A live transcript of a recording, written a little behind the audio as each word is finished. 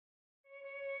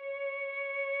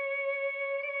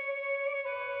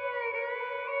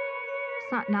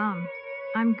Satnam,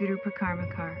 I'm Guru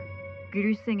Prakarmakar.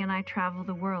 Guru Singh and I travel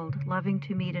the world, loving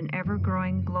to meet an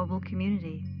ever-growing global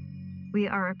community. We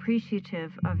are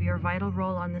appreciative of your vital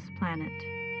role on this planet,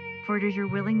 for it is your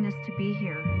willingness to be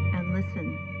here and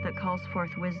listen that calls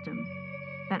forth wisdom,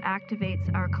 that activates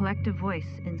our collective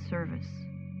voice in service.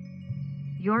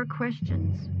 Your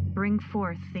questions bring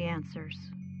forth the answers.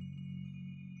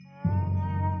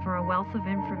 For a wealth of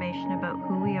information about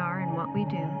who we are and what we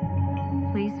do,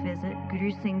 please visit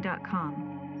gurusingh.com.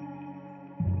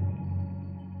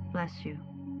 Bless you.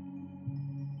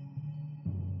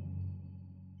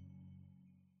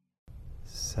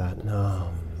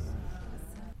 Satnam.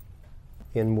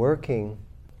 In working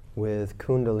with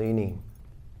Kundalini,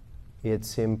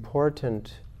 it's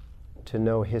important to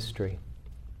know history.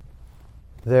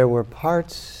 There were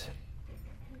parts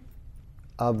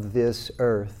of this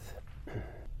earth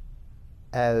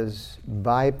as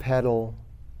bipedal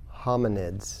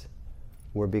hominids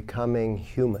were becoming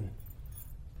human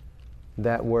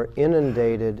that were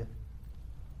inundated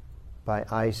by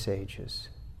ice ages.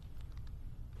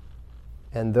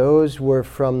 And those were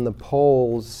from the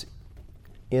poles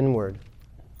inward.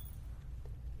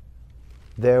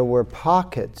 There were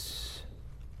pockets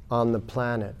on the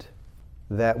planet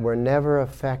that were never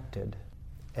affected.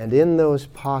 And in those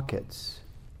pockets,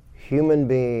 human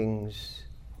beings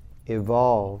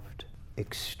evolved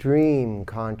extreme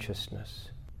consciousness.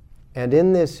 And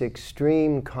in this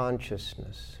extreme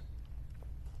consciousness,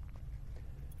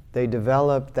 they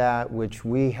developed that which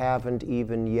we haven't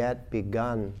even yet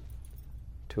begun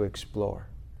to explore,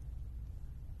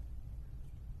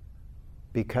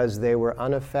 because they were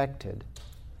unaffected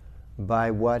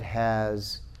by what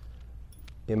has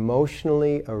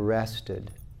emotionally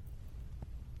arrested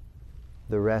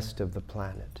the rest of the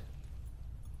planet.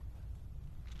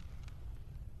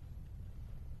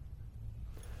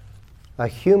 A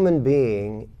human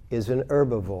being is an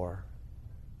herbivore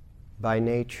by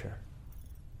nature,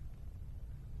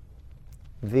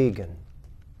 vegan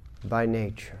by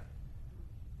nature.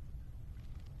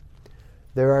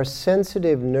 There are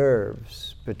sensitive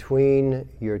nerves between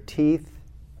your teeth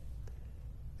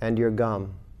and your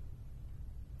gum.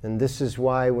 And this is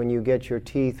why when you get your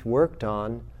teeth worked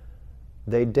on,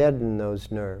 they deaden those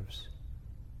nerves.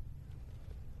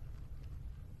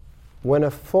 When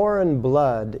a foreign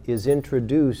blood is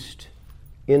introduced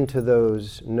into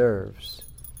those nerves,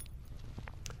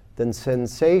 then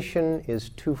sensation is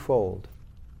twofold.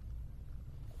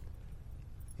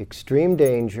 Extreme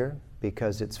danger,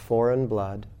 because it's foreign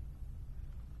blood,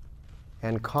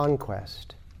 and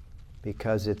conquest,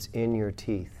 because it's in your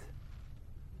teeth.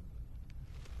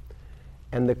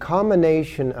 And the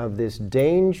combination of this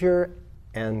danger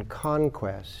and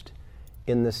conquest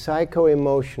in the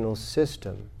psycho-emotional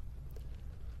system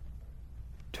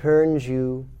turns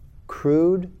you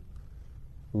crude,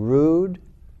 rude,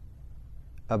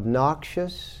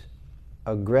 obnoxious,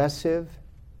 aggressive,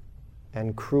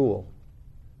 and cruel.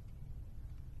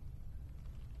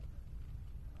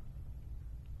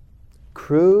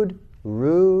 Crude,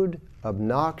 rude,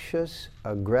 obnoxious,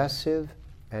 aggressive,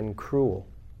 and cruel.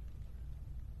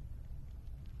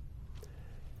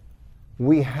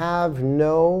 We have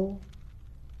no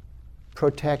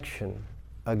protection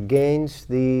against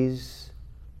these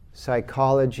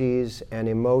psychologies and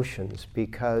emotions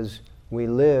because we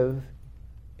live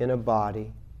in a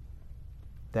body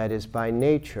that is by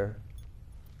nature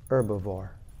herbivore.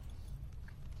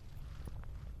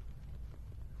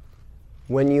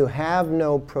 When you have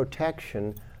no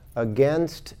protection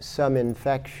against some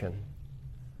infection,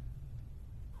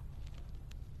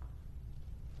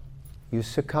 you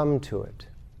succumb to it.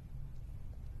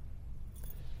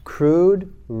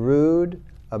 Crude, rude,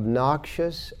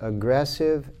 obnoxious,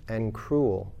 aggressive, and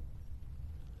cruel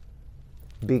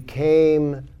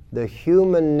became the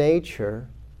human nature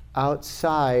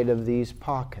outside of these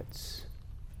pockets.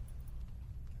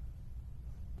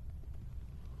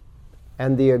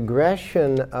 And the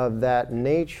aggression of that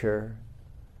nature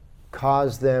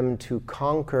caused them to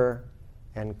conquer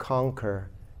and conquer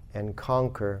and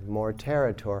conquer more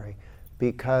territory,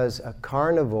 because a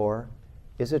carnivore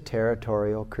is a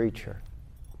territorial creature.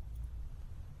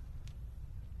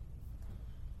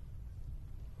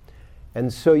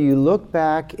 And so you look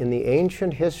back in the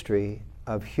ancient history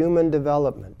of human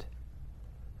development,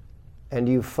 and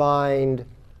you find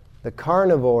the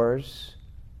carnivores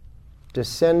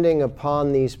descending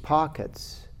upon these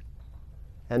pockets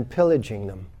and pillaging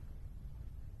them.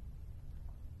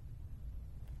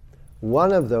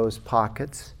 One of those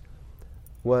pockets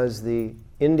was the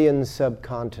Indian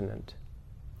subcontinent,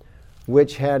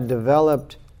 which had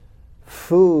developed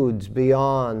foods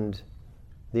beyond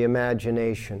the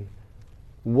imagination,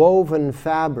 woven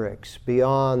fabrics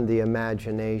beyond the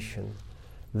imagination.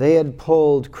 They had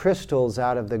pulled crystals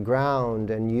out of the ground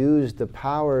and used the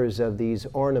powers of these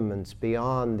ornaments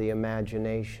beyond the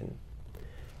imagination.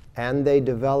 And they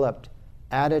developed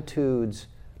attitudes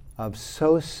of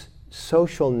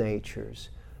social natures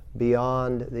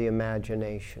beyond the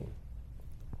imagination.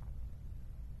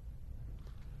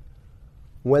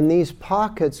 When these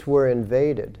pockets were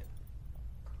invaded,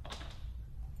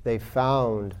 they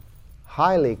found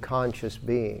highly conscious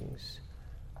beings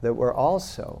that were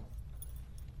also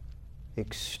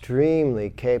extremely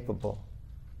capable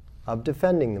of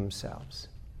defending themselves.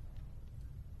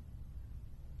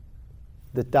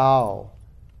 The Tao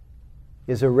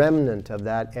is a remnant of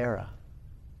that era.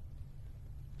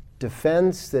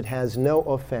 Defense that has no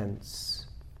offense,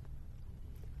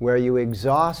 where you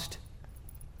exhaust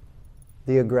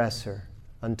the aggressor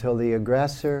until the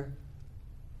aggressor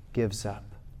gives up.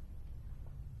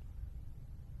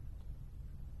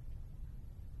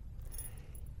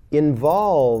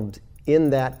 Involved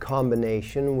in that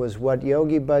combination was what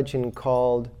Yogi Bhajan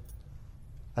called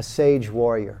a sage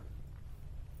warrior.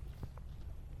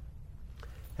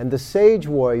 And the sage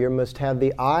warrior must have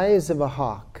the eyes of a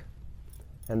hawk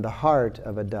and the heart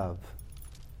of a dove.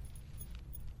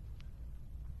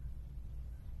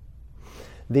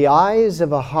 The eyes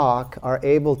of a hawk are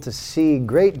able to see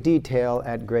great detail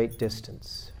at great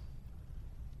distance.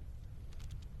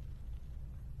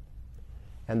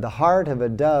 And the heart of a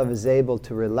dove is able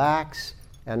to relax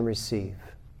and receive.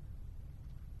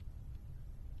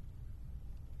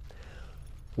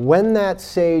 When that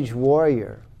sage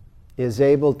warrior is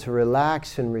able to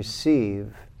relax and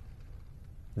receive,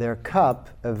 their cup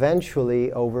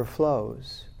eventually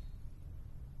overflows.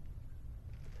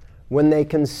 When they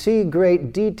can see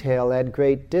great detail at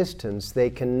great distance, they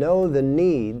can know the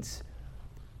needs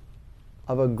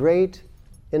of a great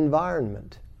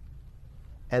environment.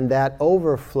 And that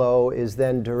overflow is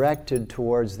then directed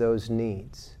towards those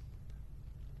needs.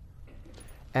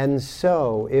 And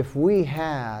so, if we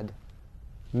had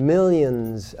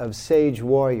millions of sage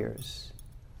warriors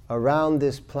around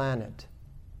this planet,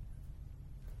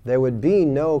 there would be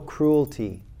no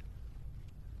cruelty,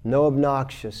 no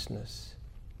obnoxiousness,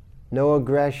 no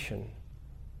aggression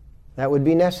that would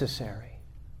be necessary,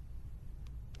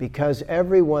 because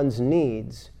everyone's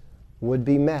needs would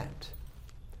be met.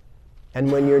 And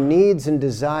when your needs and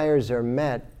desires are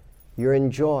met, you're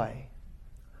in joy.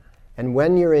 And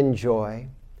when you're in joy,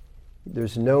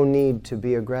 there's no need to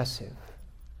be aggressive.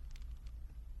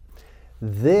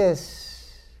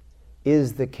 This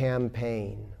is the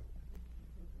campaign.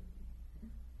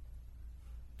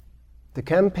 The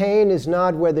campaign is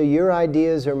not whether your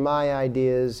ideas or my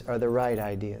ideas are the right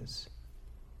ideas,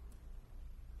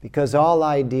 because all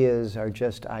ideas are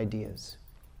just ideas.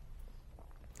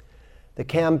 The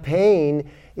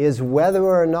campaign is whether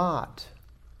or not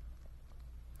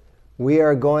we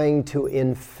are going to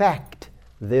infect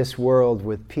this world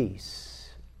with peace,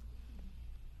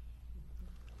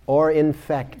 or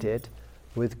infect it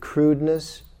with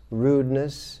crudeness,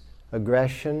 rudeness,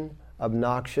 aggression,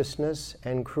 obnoxiousness,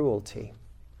 and cruelty.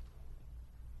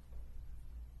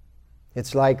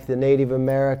 It's like the Native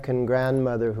American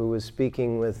grandmother who was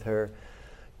speaking with her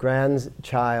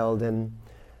grandchild and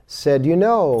said, "You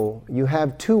know, you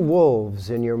have two wolves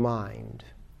in your mind.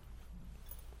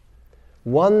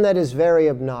 One that is very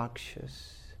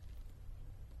obnoxious,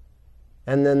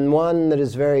 and then one that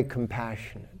is very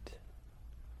compassionate.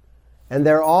 And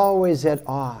they're always at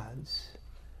odds."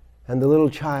 And the little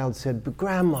child said, "But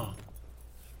Grandma,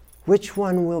 which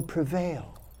one will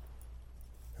prevail?"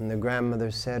 And the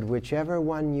grandmother said, "Whichever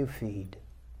one you feed."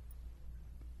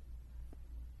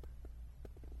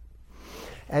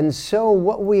 And so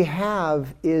what we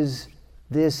have is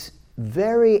this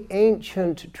very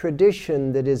ancient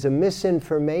tradition that is a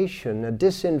misinformation, a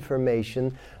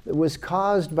disinformation that was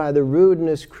caused by the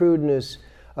rudeness, crudeness,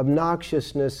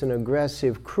 obnoxiousness, and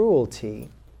aggressive cruelty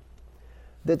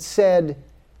that said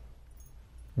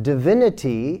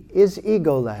divinity is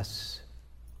egoless.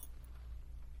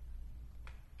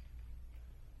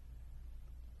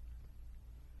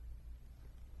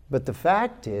 But the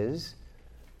fact is,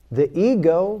 the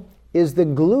ego is the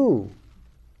glue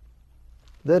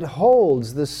that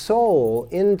holds the soul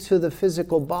into the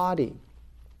physical body.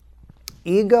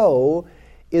 Ego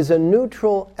is a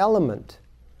neutral element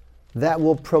that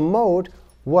will promote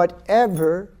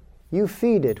whatever you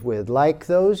feed it with, like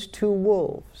those two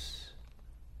wolves.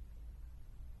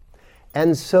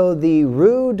 And so the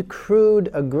rude, crude,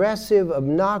 aggressive,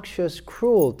 obnoxious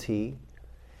cruelty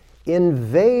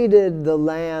invaded the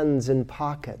lands and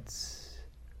pockets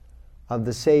of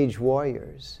the sage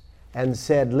warriors and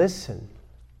said, "Listen,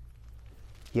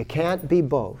 You can't be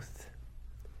both.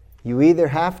 You either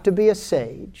have to be a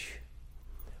sage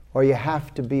or you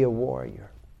have to be a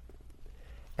warrior.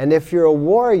 And if you're a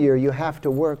warrior, you have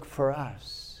to work for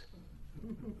us.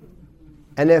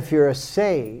 And if you're a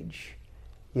sage,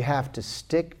 you have to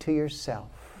stick to yourself.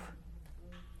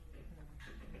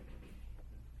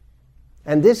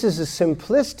 And this is a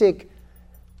simplistic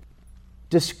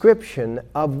description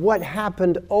of what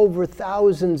happened over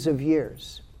thousands of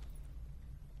years.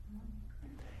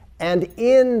 And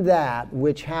in that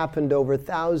which happened over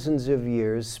thousands of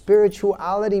years,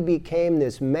 spirituality became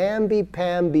this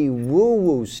mamby-pamby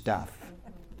woo-woo stuff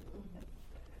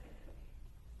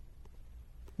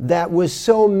that was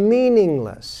so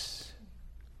meaningless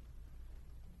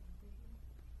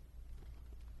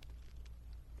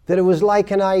that it was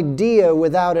like an idea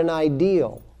without an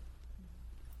ideal.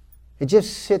 It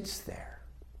just sits there.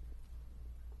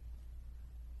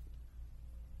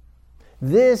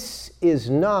 This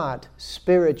is not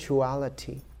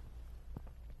spirituality.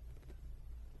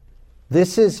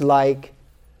 This is like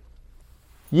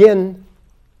yin,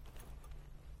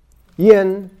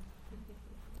 yin,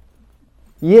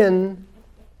 yin,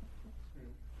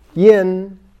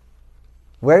 yin.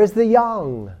 Where's the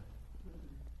yang?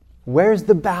 Where's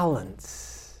the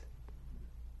balance?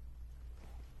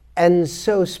 And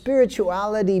so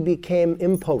spirituality became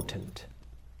impotent.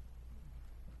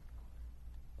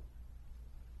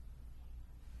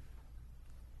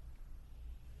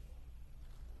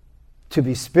 To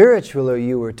be spiritual, or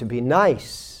you were to be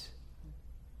nice.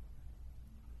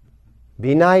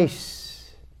 Be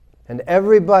nice. And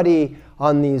everybody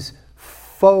on these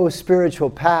faux spiritual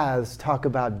paths talk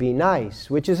about be nice,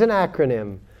 which is an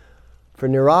acronym for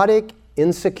neurotic,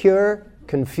 insecure,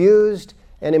 confused,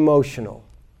 and emotional.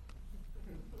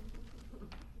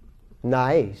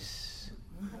 Nice.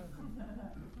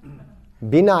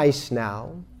 Be nice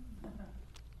now.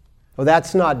 Oh,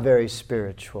 that's not very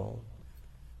spiritual.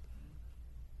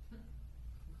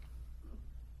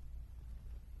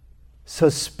 So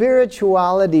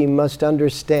spirituality must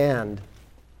understand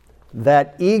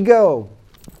that ego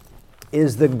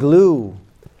is the glue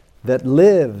that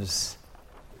lives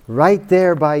right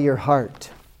there by your heart.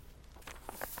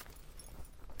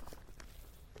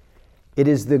 It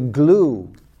is the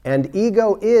glue, and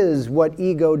ego is what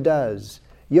ego does.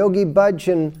 Yogi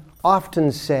Bhajan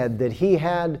often said that he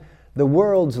had the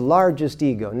world's largest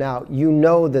ego. Now, you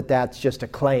know that that's just a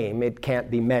claim. It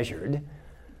can't be measured.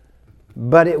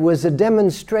 But it was a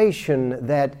demonstration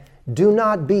that do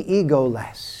not be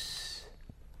egoless.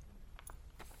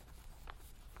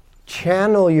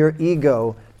 Channel your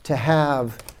ego to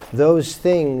have those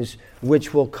things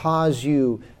which will cause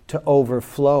you to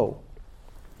overflow.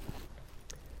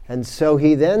 And so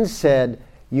he then said,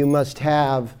 you must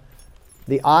have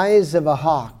the eyes of a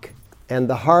hawk and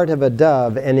the heart of a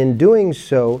dove, and in doing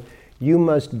so, you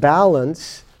must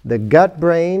balance the gut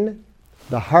brain,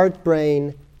 the heart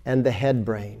brain, and the head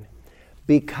brain.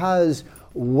 Because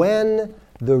when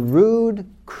the rude,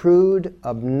 crude,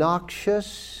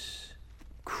 obnoxious,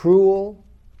 cruel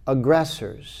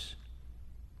aggressors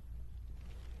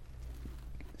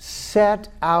set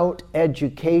out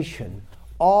education,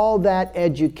 all that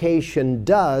education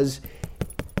does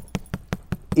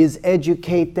is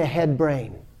educate the head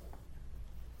brain.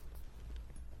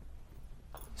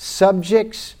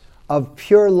 Subjects of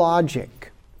pure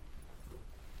logic.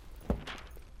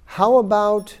 How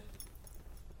about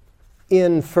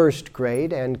in first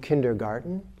grade and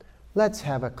kindergarten, let's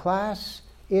have a class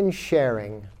in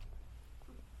sharing.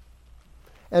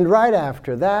 And right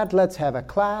after that, let's have a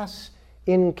class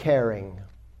in caring.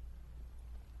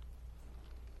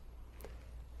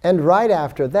 And right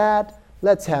after that,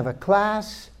 let's have a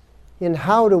class in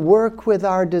how to work with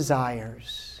our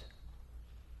desires.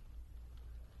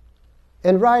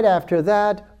 And right after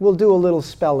that, we'll do a little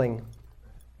spelling.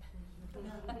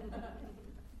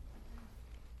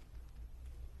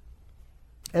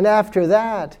 And after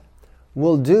that,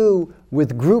 we'll do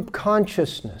with group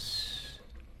consciousness.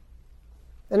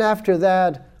 And after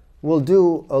that, we'll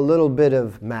do a little bit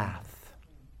of math.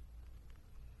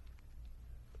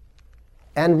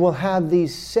 And we'll have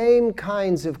these same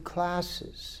kinds of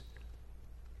classes.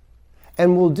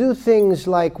 And we'll do things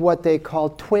like what they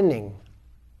call twinning.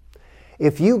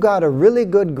 If you got a really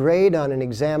good grade on an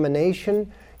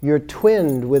examination, you're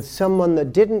twinned with someone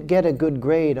that didn't get a good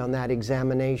grade on that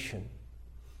examination.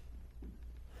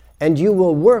 And you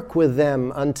will work with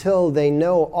them until they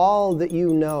know all that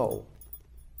you know,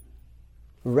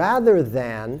 rather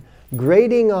than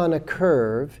grading on a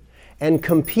curve and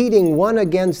competing one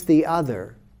against the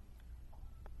other,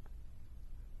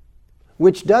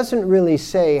 which doesn't really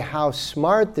say how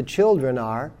smart the children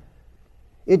are.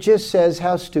 It just says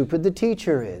how stupid the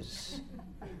teacher is.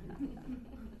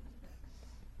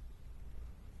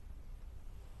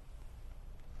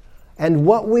 And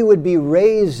what we would be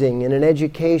raising in an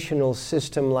educational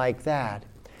system like that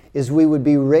is we would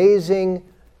be raising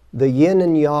the yin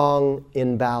and yang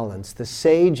in balance, the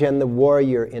sage and the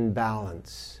warrior in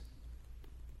balance.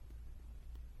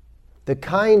 The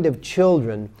kind of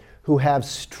children who have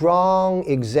strong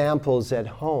examples at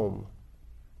home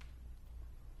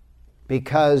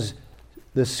because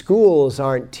the schools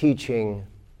aren't teaching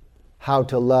how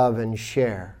to love and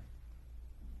share.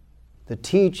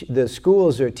 The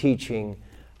schools are teaching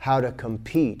how to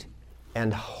compete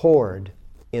and hoard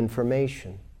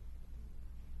information.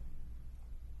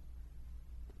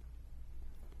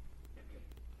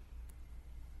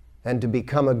 And to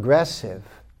become aggressive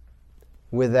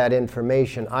with that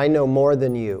information. I know more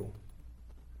than you.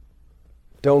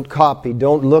 Don't copy,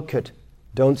 don't look at,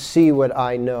 don't see what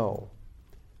I know.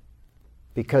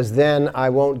 Because then I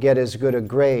won't get as good a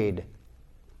grade.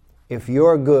 If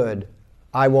you're good,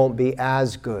 I won't be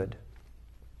as good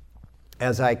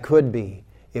as I could be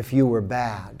if you were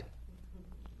bad.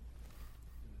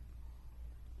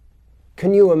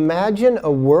 Can you imagine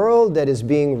a world that is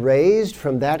being raised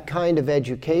from that kind of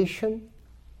education?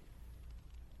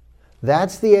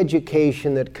 That's the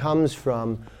education that comes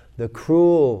from the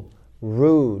cruel,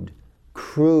 rude,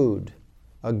 crude,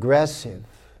 aggressive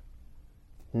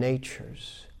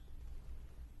natures.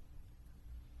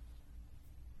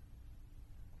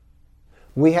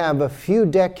 We have a few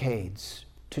decades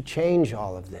to change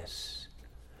all of this.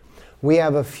 We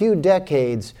have a few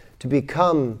decades to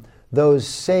become those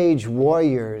sage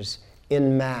warriors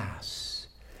in mass.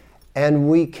 And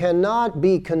we cannot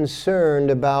be concerned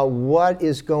about what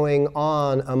is going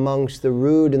on amongst the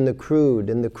rude and the crude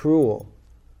and the cruel.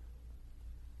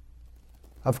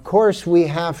 Of course, we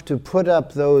have to put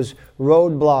up those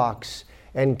roadblocks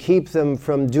and keep them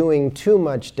from doing too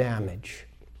much damage.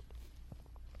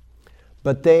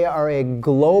 But they are a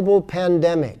global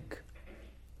pandemic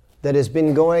that has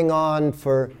been going on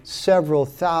for several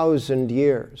thousand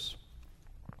years.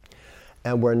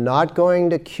 And we're not going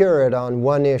to cure it on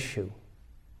one issue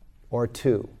or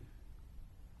two.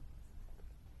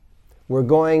 We're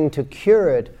going to cure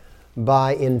it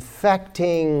by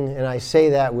infecting, and I say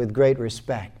that with great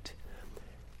respect,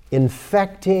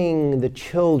 infecting the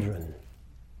children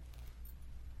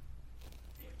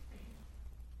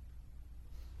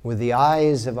with the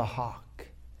eyes of a hawk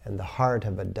and the heart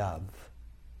of a dove,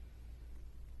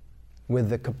 with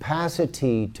the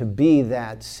capacity to be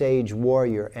that sage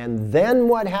warrior. And then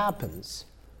what happens?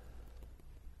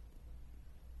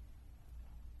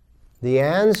 The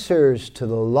answers to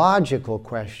the logical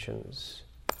questions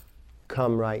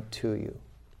come right to you.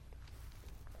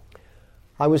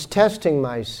 I was testing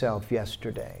myself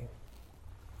yesterday.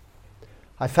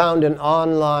 I found an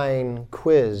online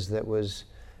quiz that was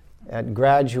at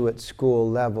graduate school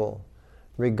level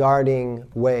regarding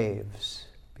waves,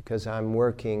 because I'm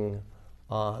working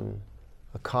on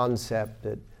a concept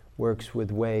that works with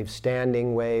waves,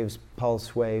 standing waves,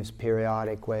 pulse waves,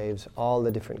 periodic waves, all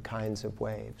the different kinds of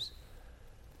waves.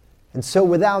 And so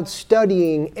without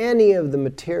studying any of the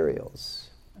materials,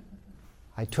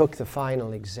 I took the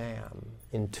final exam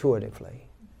intuitively.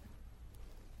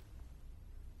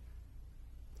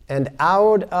 And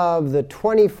out of the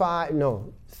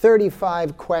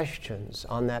 35 questions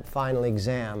on that final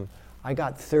exam, I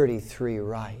got 33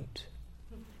 right.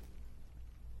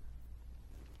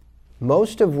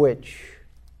 Most of which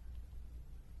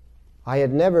I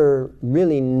had never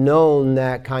really known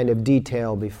that kind of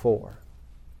detail before.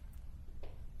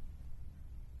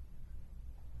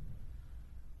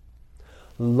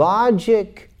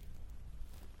 Logic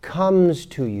comes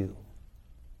to you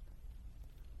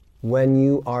when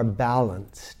you are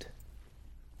balanced.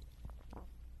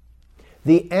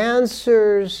 The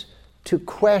answers to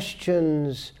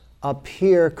questions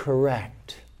appear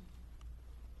correct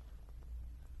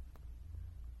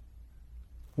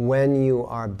when you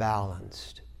are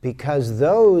balanced, because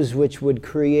those which would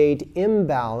create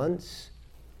imbalance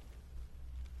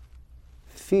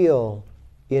feel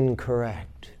incorrect.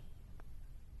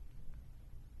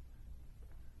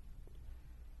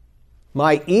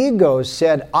 My ego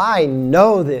said, I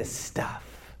know this stuff.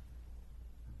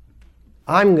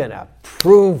 I'm going to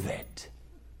prove it.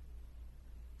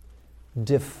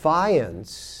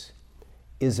 Defiance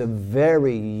is a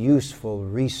very useful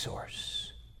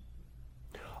resource.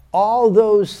 All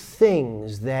those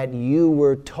things that you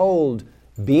were told,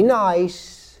 be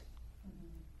nice,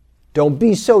 don't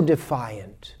be so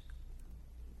defiant,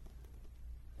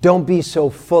 don't be so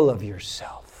full of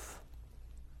yourself.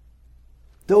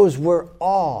 Those were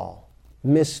all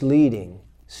misleading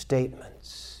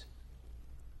statements.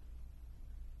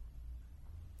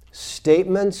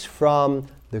 Statements from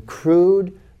the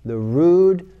crude, the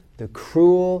rude, the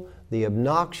cruel, the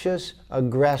obnoxious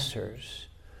aggressors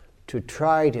to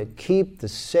try to keep the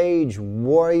sage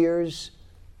warriors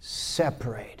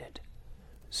separated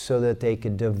so that they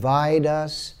could divide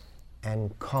us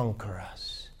and conquer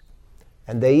us.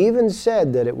 And they even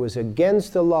said that it was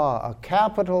against the law, a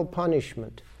capital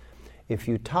punishment, if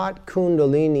you taught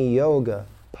Kundalini Yoga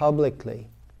publicly.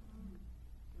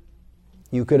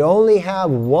 You could only have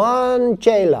one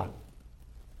chela,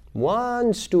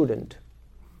 one student,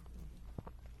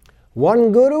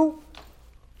 one guru,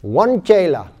 one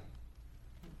chela,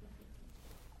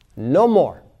 no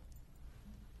more.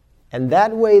 And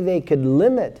that way they could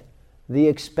limit the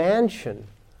expansion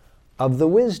of the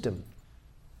wisdom.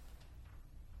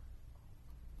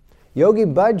 Yogi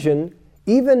Bhajan,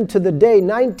 even to the day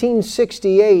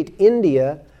 1968,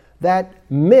 India, that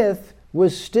myth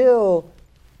was still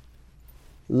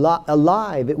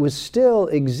alive. It was still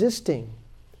existing.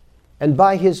 And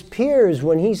by his peers,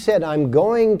 when he said, I'm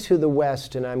going to the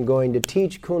West and I'm going to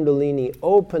teach Kundalini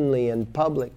openly in public,